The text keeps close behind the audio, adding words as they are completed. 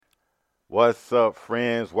What's up,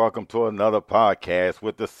 friends? Welcome to another podcast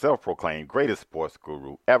with the self-proclaimed greatest sports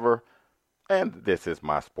guru ever. And this is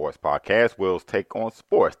my sports podcast, Will's Take on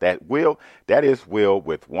Sports. That is Will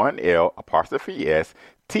with one L, apostrophe S,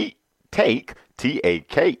 Take,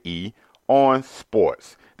 on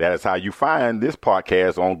sports. That is how you find this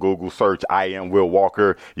podcast on Google search. I am Will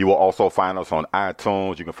Walker. You will also find us on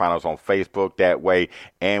iTunes. You can find us on Facebook that way.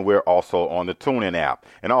 And we're also on the TuneIn app.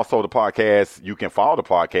 And also the podcast, you can follow the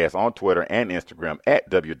podcast on Twitter and Instagram at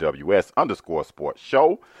WWS_sports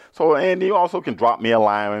show. And you also can drop me a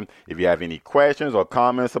line if you have any questions or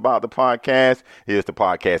comments about the podcast. Here's the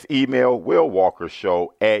podcast email,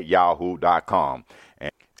 willwalkershow@yahoo.com.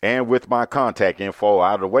 And with my contact info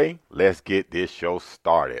out of the way, let's get this show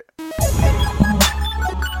started.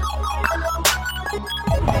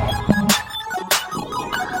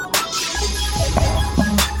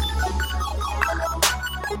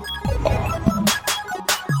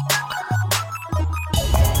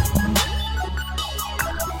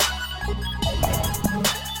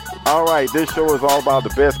 All right, this show is all about the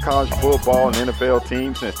best college football and NFL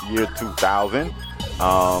teams since the year 2000.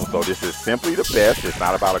 So this is simply the best. It's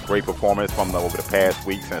not about a great performance from over the past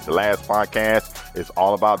week since the last podcast. It's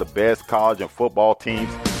all about the best college and football teams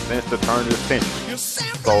since the turn of the century.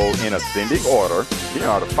 So in ascending order, here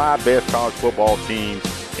are the 5 best college football teams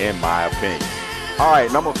in my opinion. All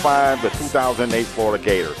right, number 5, the 2008 Florida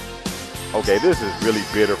Gators. Okay, this is really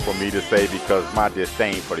bitter for me to say because my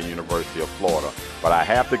disdain for the University of Florida. But I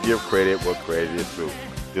have to give credit where credit is due.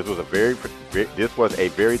 This was a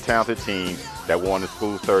very talented team that won the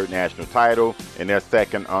school's 3rd national title and their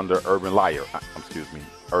 2nd under Urban Meyer.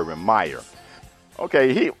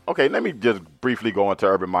 Okay, let me just briefly go into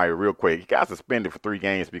Urban Meyer real quick. He got suspended for 3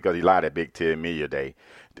 games because he lied at Big Ten Media Day.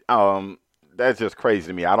 That's just crazy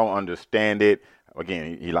to me. I don't understand it.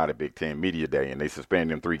 Again, he lied at Big Ten Media Day, and they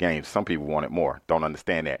suspended him 3 games. Some people wanted more. Don't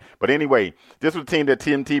understand that. But anyway, this was a team that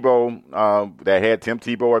that had Tim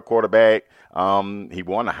Tebow at quarterback. He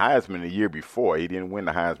won the Heisman the year before. He didn't win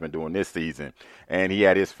the Heisman during this season. And he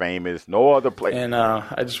had his famous no other play. And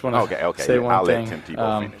I just want to say one thing. Let Tim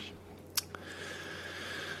Tebow finish.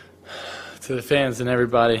 To the fans and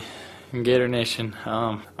everybody in Gator Nation,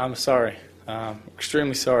 I'm sorry.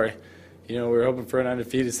 Extremely sorry. We were hoping for an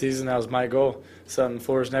undefeated season. That was my goal. Something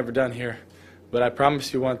Florida's never done here. But I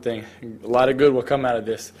promise you one thing. A lot of good will come out of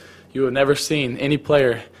this. You have never seen any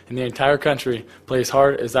player in the entire country play as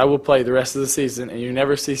hard as I will play the rest of the season, and you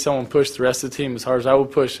never see someone push the rest of the team as hard as I will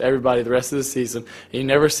push everybody the rest of the season, and you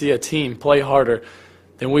never see a team play harder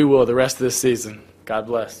than we will the rest of this season. God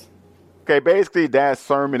bless. Okay, basically that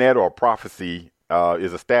sermonette or prophecy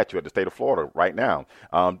is a statue at the state of Florida right now.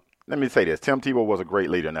 Let me say this. Tim Tebow was a great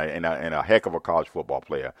leader and a heck of a college football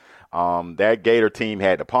player. That Gator team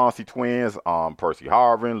had the Ponce twins, Percy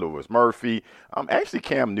Harvin, Louis Murphy. Actually,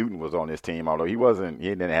 Cam Newton was on this team, although he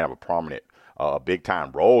didn't have a prominent,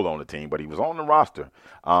 big-time role on the team, but he was on the roster.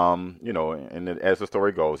 And as the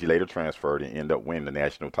story goes, he later transferred and ended up winning the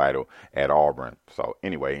national title at Auburn. So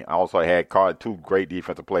anyway, I also had 2 great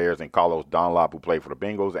defensive players in Carlos Dunlap, who played for the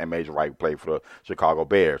Bengals, and Major Wright, who played for the Chicago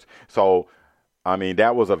Bears. So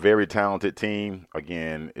that was a very talented team.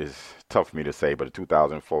 Again, it's tough for me to say, but the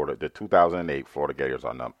 2008 Florida Gators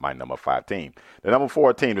are my number 5 team. The number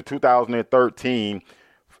 4 team, the 2013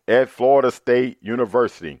 at Florida State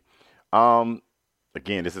University.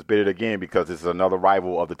 Again, this is bitter again because this is another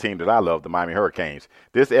rival of the team that I love, the Miami Hurricanes.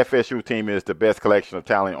 This FSU team is the best collection of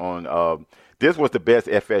talent on. This was the best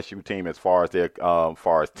FSU team as far as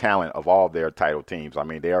talent of all their title teams.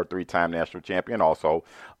 They are a 3-time national champion also.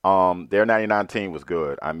 Their 99 team was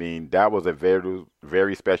good. That was a very,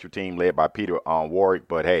 very special team led by Peter Warwick.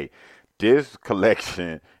 But, hey, this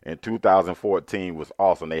collection in 2014 was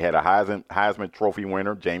awesome. They had a Heisman Trophy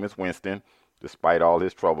winner, Jameis Winston, despite all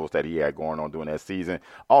his troubles that he had going on during that season.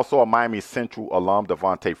 Also a Miami Central alum,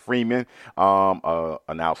 Devontae Freeman,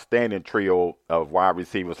 an outstanding trio of wide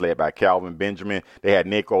receivers led by Calvin Benjamin. They had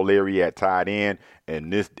Nick O'Leary at tight end,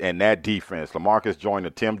 and that defense, LaMarcus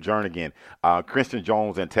Joyner, Tim Jernigan, Christian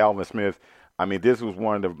Jones, and Talvin Smith. This was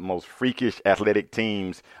one of the most freakish athletic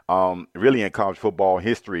teams really in college football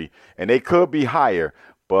history, and they could be higher,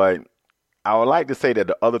 but I would like to say that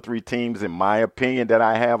the other 3 teams, in my opinion, that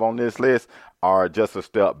I have on this list are just a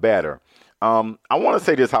step better. I want to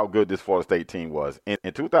say this, how good this Florida State team was.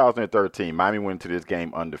 In 2013, Miami went to this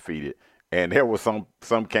game undefeated, and there were some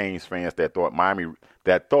Canes fans that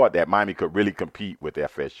thought that Miami could really compete with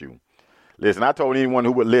FSU. Listen, I told anyone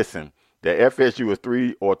who would listen that FSU was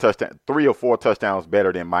 3 or 4 touchdowns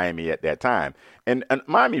better than Miami at that time. And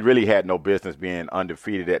Miami really had no business being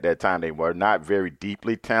undefeated at that time. They were not very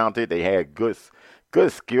deeply talented. They had good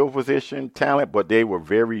good skill position talent, but they were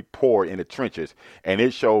very poor in the trenches, and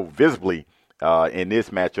it showed visibly in this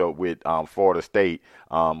matchup with Florida State.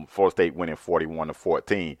 Florida State winning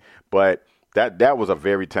 41-14, but that was a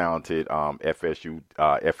very talented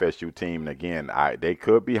FSU team. And again, they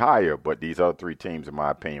could be higher, but these other three teams, in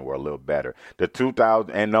my opinion, were a little better. The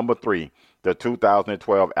 2000 and number 3. The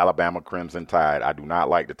 2012 Alabama Crimson Tide. I do not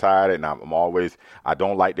like the Tide, and I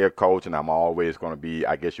don't like their coach, and I'm always going to be,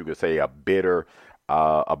 I guess you could say, a bitter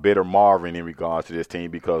Marvin in regards to this team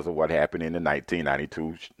because of what happened in the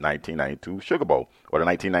 1992 Sugar Bowl, or the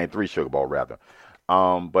 1993 Sugar Bowl, rather.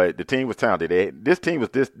 But the team was talented.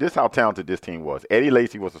 This how talented this team was. Eddie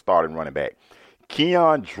Lacy was the starting running back.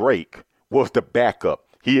 Keon Drake was the backup.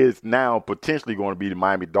 He is now potentially going to be the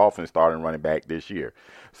Miami Dolphins starting running back this year.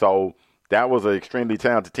 So that was an extremely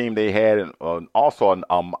talented team. They had also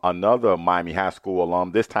another Miami High School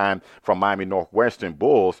alum, this time from Miami Northwestern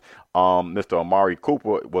Bulls. Mr. Amari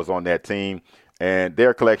Cooper was on that team. And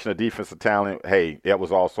their collection of defensive talent, hey, that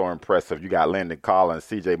was also impressive. You got Landon Collins,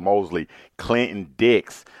 C.J. Mosley, Clinton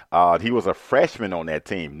Dix. He was a freshman on that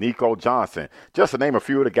team. Nico Johnson, just to name a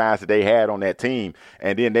few of the guys that they had on that team.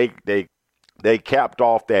 And then they capped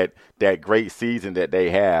off that great season that they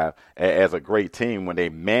have as a great team when they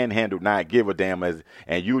manhandled Not Give a Damn,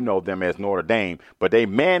 and you know them as Notre Dame, but they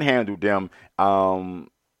manhandled them. And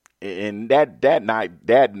that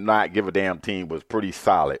Not Give a Damn team was pretty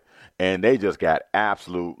solid. And they just got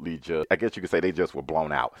absolutely I guess you could say they just were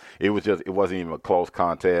blown out. It wasn't even a close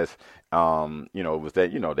contest. It was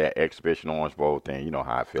that exhibition Orange Bowl thing. You know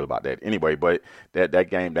how I feel about that. Anyway, but that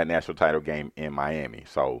game, that national title game in Miami.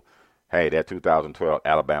 So, hey, that 2012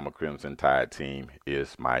 Alabama Crimson Tide team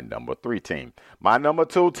is my number 3 team. My number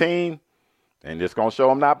 2 team, and it's going to show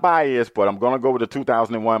I'm not biased, but I'm going to go with the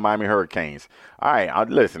 2001 Miami Hurricanes. All right,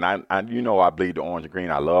 listen, I bleed the orange and green.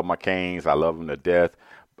 I love my Canes. I love them to death.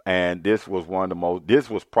 And this was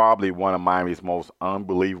probably one of Miami's most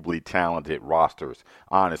unbelievably talented rosters.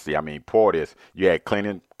 Honestly, I mean, Portis, you had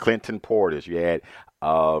Clinton Portis, you had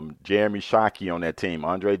Jeremy Shockey on that team,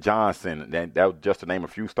 Andre Johnson, that was just to name a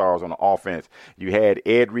few stars on the offense. You had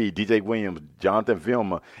Ed Reed, DJ Williams, Jonathan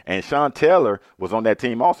Vilma, and Sean Taylor was on that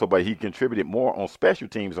team also, but he contributed more on special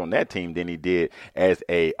teams on that team than he did as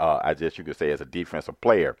I guess you could say, as a defensive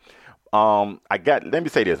player. Let me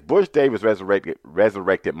say this. Bush Davis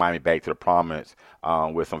resurrected Miami back to the prominence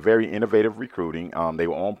with some very innovative recruiting. They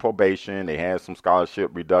were on probation. They had some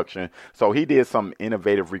scholarship reduction. So he did some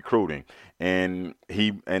innovative recruiting. And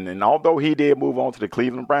although he did move on to the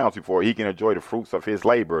Cleveland Browns before he can enjoy the fruits of his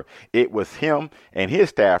labor, it was him and his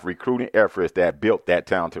staff recruiting efforts that built that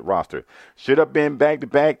talented roster. Should have been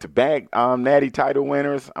back-to-back natty title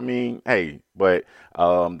winners. I mean, hey, but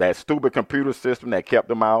that stupid computer system that kept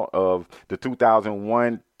them out of the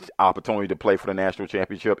 2001 opportunity to play for the national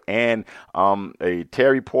championship, and a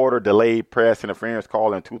Terry Porter delayed press interference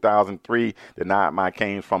call in 2003 denied my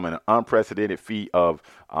Canes from an unprecedented feat of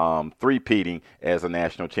three-peating as a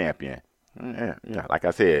national champion. Yeah, like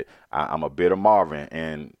I said, I'm a bitter Marvin,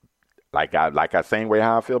 and like I same way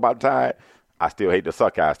how I feel about the Tide, I still hate the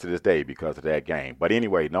Suckeyes to this day because of that game. But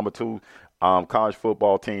anyway, number 2 college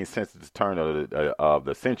football team since the turn of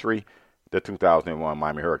the century, the 2001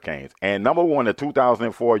 Miami Hurricanes. And number 1, the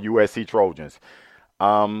 2004 USC Trojans.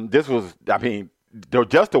 This was,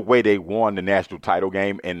 just the way they won the national title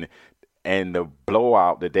game and the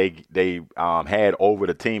blowout that they had over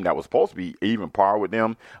the team that was supposed to be even par with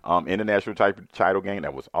them in the national title game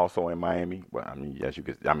that was also in Miami. Well,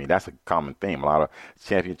 that's a common theme. A lot of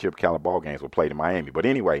championship caliber ball games were played in Miami. But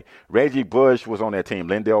anyway, Reggie Bush was on that team.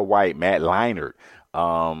 Lindell White, Matt Leinart.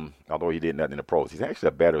 Although he did nothing in the pros. He's actually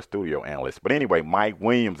a better studio analyst. But anyway, Mike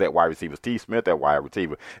Williams at wide receiver, Steve Smith at wide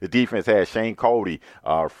receiver. The defense had Shane Cody,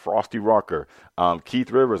 Frosty Rucker, Keith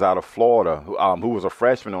Rivers out of Florida, who was a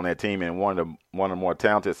freshman on that team and one of the more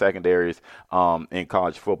talented secondaries in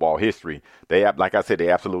college football history. Like I said, they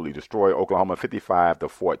absolutely destroyed Oklahoma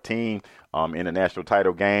 55-14 in the national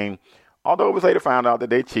title game. Although it was later found out that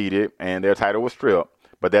they cheated and their title was stripped.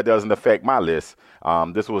 But that doesn't affect my list.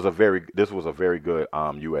 This was a very good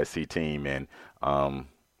USC team, and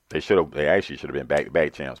they actually should have been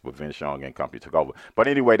back-to-back champs, but Vince Young and company took over. But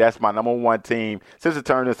anyway, that's my number 1 team since the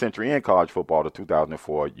turn of the century in college football, the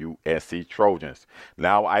 2004 USC Trojans.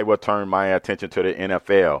 Now I will turn my attention to the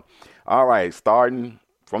NFL. All right, starting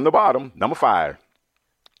from the bottom, number 5.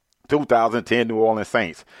 2010 New Orleans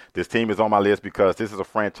Saints. This team is on my list because this is a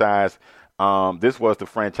franchise This was the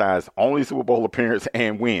franchise only Super Bowl appearance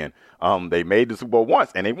and win. They made the Super Bowl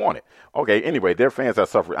once and they won it. Okay, anyway, their fans are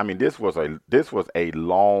suffering. I mean, this was a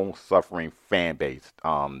long suffering fan base.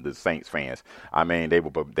 The Saints fans. I mean, they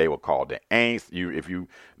were called the Aints. If you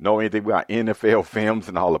know anything about NFL films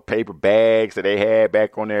and all the paper bags that they had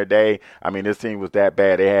back on their day, I mean, this team was that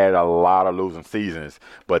bad. They had a lot of losing seasons,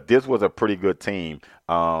 but this was a pretty good team.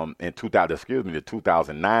 In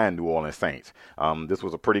 2009 New Orleans Saints. This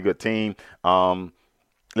was a pretty good team.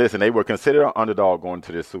 Listen, they were considered an underdog going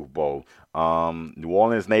to this Super Bowl. New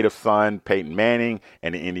Orleans native son Peyton Manning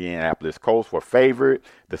and the Indianapolis Colts were favored.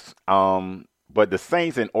 But the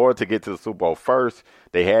Saints, in order to get to the Super Bowl first,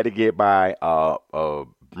 they had to get by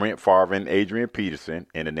Brent Favre and Adrian Peterson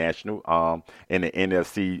in the NFC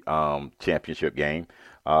championship game.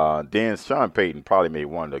 Then Sean Payton probably made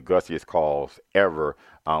one of the gutsiest calls ever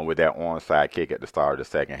with that onside kick at the start of the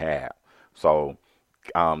second half. So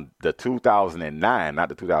the 2009, not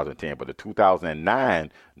the 2010, but the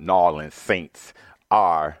 2009 New Orleans Saints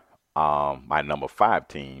are my number 5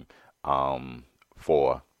 team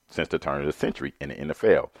since the turn of the century in the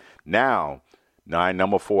NFL. Now, my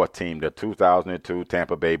number 4 team, the 2002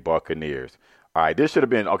 Tampa Bay Buccaneers. All right, this should have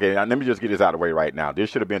been, okay, now let me just get this out of the way right now. This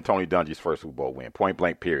should have been Tony Dungy's first Super Bowl win, point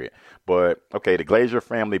blank, period. But, okay, the Glazier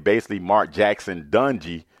family, basically Mark Jackson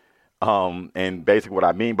Dungy, and basically what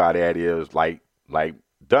I mean by that is like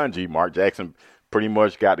Dungy, Mark Jackson pretty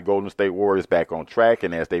much got the Golden State Warriors back on track,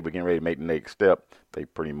 and as they begin ready to make the next step, they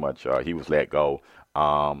pretty much, he was let go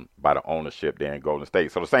by the ownership there in Golden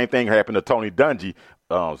State. So the same thing happened to Tony Dungy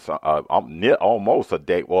almost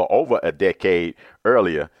over a decade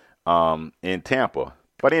earlier. In Tampa.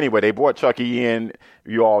 But anyway, they brought Chucky in.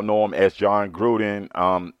 You all know him as John Gruden.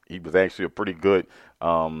 He was actually a pretty good,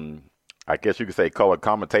 I guess you could say, color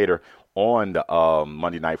commentator on the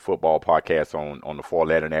Monday Night Football podcast on the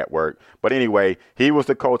 4-Letter Network. But anyway, he was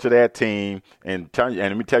the coach of that team. And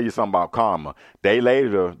let me tell you something about karma.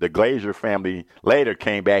 The Glazier family later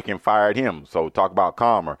came back and fired him. So talk about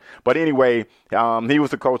karma. But anyway, he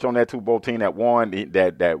was the coach on that Super Bowl team that won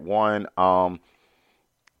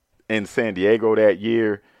in San Diego that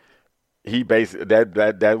year. He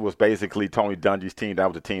that was basically Tony Dungy's team. That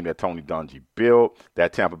was the team that Tony Dungy built.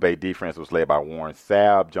 That Tampa Bay defense was led by Warren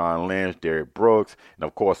Sapp, John Lynch, Derrick Brooks, and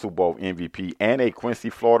of course Super Bowl MVP and a Quincy,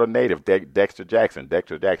 Florida native, Dexter Jackson.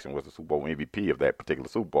 Dexter Jackson was the Super Bowl MVP of that particular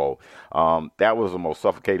Super Bowl. That was the most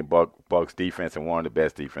suffocating Bucs defense and one of the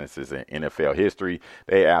best defenses in NFL history.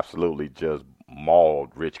 They absolutely just mauled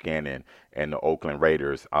Rich Gannon and the Oakland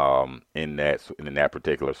Raiders in that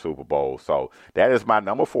particular Super Bowl. So that is my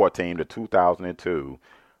number 4 team, the 2002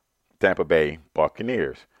 Tampa Bay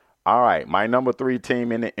Buccaneers. All right, my number 3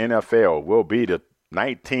 team in the NFL will be the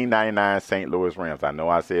 1999 St. Louis Rams. I know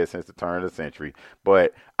I said since the turn of the century,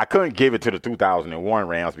 but I couldn't give it to the 2001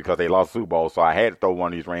 Rams because they lost Super Bowl, so I had to throw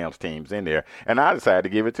one of these Rams teams in there. And I decided to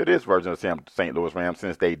give it to this version of St. Louis Rams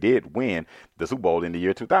since they did win the Super Bowl in the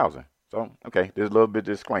year 2000. So, okay, there's a little bit of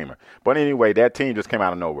disclaimer. But anyway, that team just came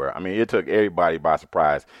out of nowhere. I mean, it took everybody by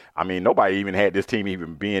surprise. I mean, nobody even had this team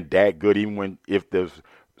even being that good, even if the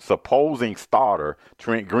supposing starter,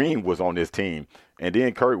 Trent Green, was on this team. And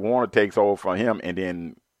then Kurt Warner takes over from him, and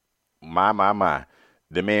then,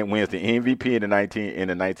 the man wins the MVP in the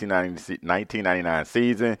 1999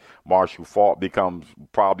 season. Marshall Faulk becomes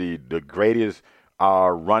probably the greatest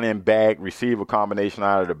running back receiver combination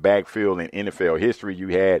out of the backfield in NFL history. You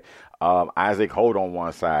had Isaac Holt on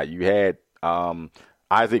one side. You had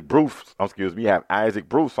Isaac Bruce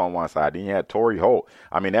on one side. Then you had Torrey Holt.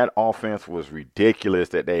 I mean, that offense was ridiculous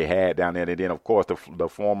that they had down there. And then, of course, the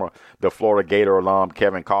Florida Gator alum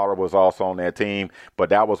Kevin Carter was also on that team. But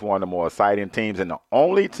that was one of the more exciting teams, and the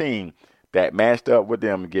only team that matched up with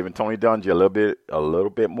them, giving Tony Dungy a little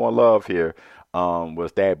bit more love here,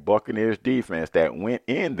 was that Buccaneers defense that went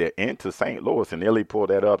into St. Louis and nearly pulled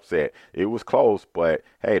that upset. It was close, but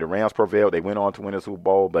hey, the Rams prevailed. They went on to win the Super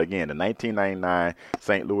Bowl. But again, the 1999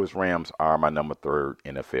 St. Louis Rams are my number 3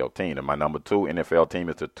 NFL team. And my number 2 NFL team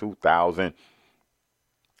is the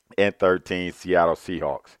 2013 Seattle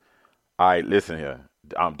Seahawks. All right, listen here.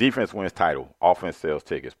 Defense wins title. Offense sells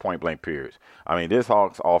tickets. Point blank periods. I mean, this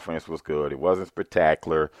Hawks offense was good. It wasn't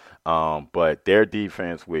spectacular, but their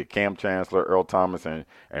defense with Cam Chancellor, Earl Thomas, and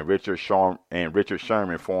Richard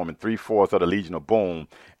Sherman forming 3/4 of the Legion of Boom,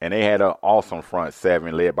 and they had an awesome front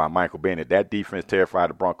seven led by Michael Bennett. That defense terrified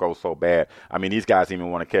the Broncos so bad. I mean, these guys didn't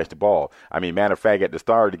even want to catch the ball. I mean, matter of fact, at the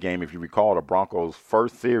start of the game, if you recall, the Broncos'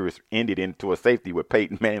 first series ended into a safety with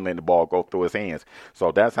Peyton Manning letting the ball go through his hands.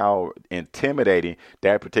 So that's how intimidating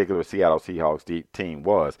that particular Seattle Seahawks team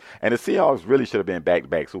was. And the Seahawks really should have been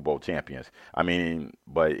back-to-back Super Bowl champions. I mean,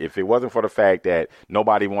 but if it wasn't for the fact that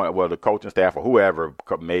nobody wanted, well, the coaching staff or whoever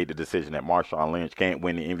made the decision that Marshawn Lynch can't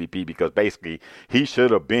win the MVP because basically he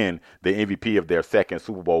should have been the MVP of their second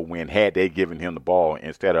Super Bowl win had they given him the ball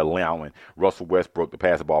instead of allowing Russell Westbrook to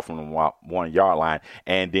pass the ball from the 1 yard line.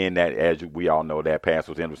 And then that, as we all know, that pass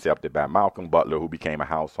was intercepted by Malcolm Butler, who became a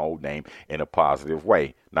household name in a positive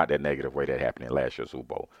way. Not that negative way that happened in last year's Super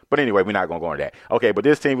Bowl. But anyway, we're not going to go into that. Okay, but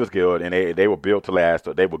this team was good, and they were built to last.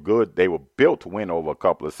 They were good. They were built to win over a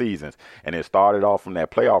couple of seasons. And it started off from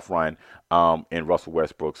that playoff run in Russell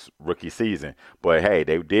Westbrook's rookie season. But, hey,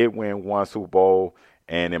 they did win one Super Bowl.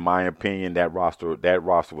 And in my opinion, that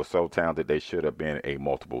roster was so talented they should have been a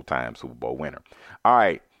multiple-time Super Bowl winner. All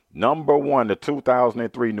right, number one, the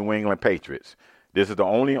 2003 New England Patriots. This is the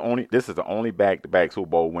only back-to-back Super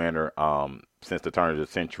Bowl winner since the turn of the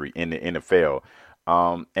century in the NFL.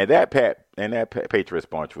 And that Patriots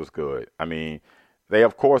bunch was good. I mean, they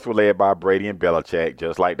of course were led by Brady and Belichick,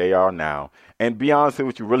 just like they are now. And be honest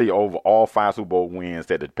with you, really over all 5 Super Bowl wins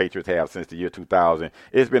that the Patriots have since the year 2000,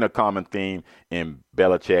 it's been a common theme in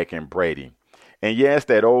Belichick and Brady. And yes,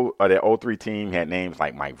 that 03 team had names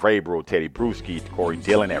like Mike Vrabel, Teddy Bruschi, Corey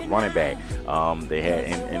Dillon at running back. They had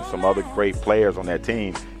and some other great players on that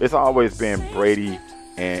team. It's always been Brady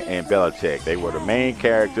and Belichick. They were the main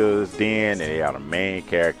characters then, and they are the main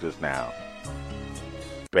characters now.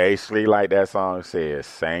 Basically, like that song says,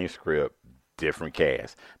 same script, different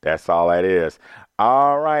cast. That's all that is.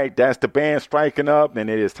 All right, that's the band striking up, and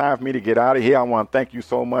it is time for me to get out of here. I want to thank you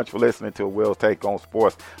so much for listening to Will's Take on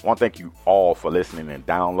Sports. I want to thank you all for listening and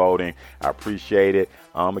downloading. I appreciate it.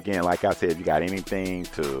 Again, like I said, if you got anything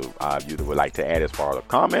you would like to add as far as a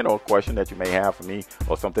comment or a question that you may have for me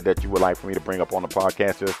or something that you would like for me to bring up on the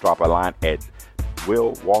podcast, just drop a line at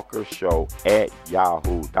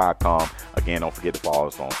willwalkershow@yahoo.com. Again, don't forget to follow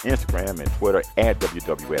us on Instagram and Twitter at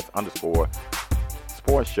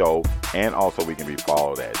WWS_Sports Show. And also we can be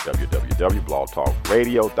followed at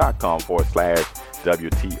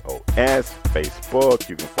www.blogtalkradio.com/WTOS. Facebook,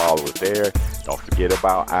 you can follow us there. Don't forget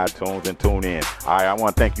about iTunes and tune in. All right, I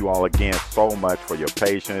want to thank you all again so much for your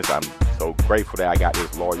patience. I'm so grateful that I got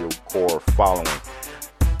this loyal core following.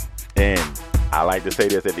 And I like to say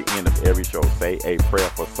this at the end of every show. Say a prayer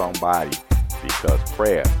for somebody, because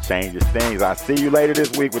prayer changes things. I'll see you later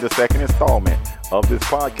this week with the second installment of this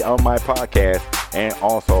podcast, of my podcast, and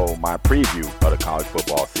also my preview of the college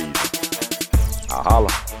football season. I'll holla.